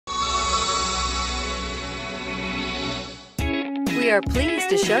We are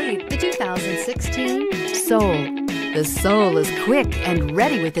pleased to show you the 2016 Soul. The Soul is quick and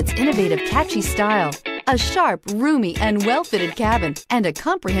ready with its innovative, catchy style, a sharp, roomy, and well-fitted cabin, and a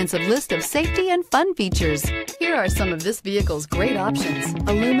comprehensive list of safety and fun features. Here are some of this vehicle's great options: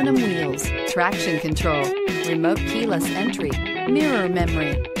 aluminum wheels, traction control, remote keyless entry, mirror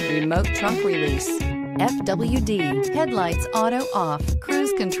memory, remote trunk release, FWD, headlights auto off,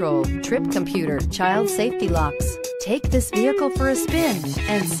 cruise control, trip computer, child safety locks. Take this vehicle for a spin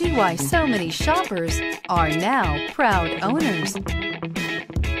and see why so many shoppers are now proud owners.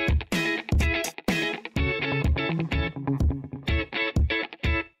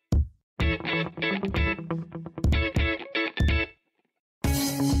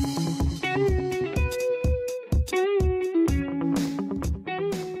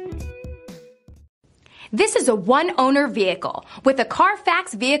 This is a one-owner vehicle with a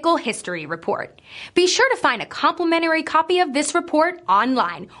CARFAX Vehicle History Report. Be sure to find a complimentary copy of this report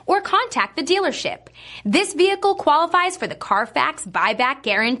online or contact the dealership. This vehicle qualifies for the CARFAX Buyback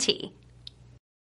Guarantee.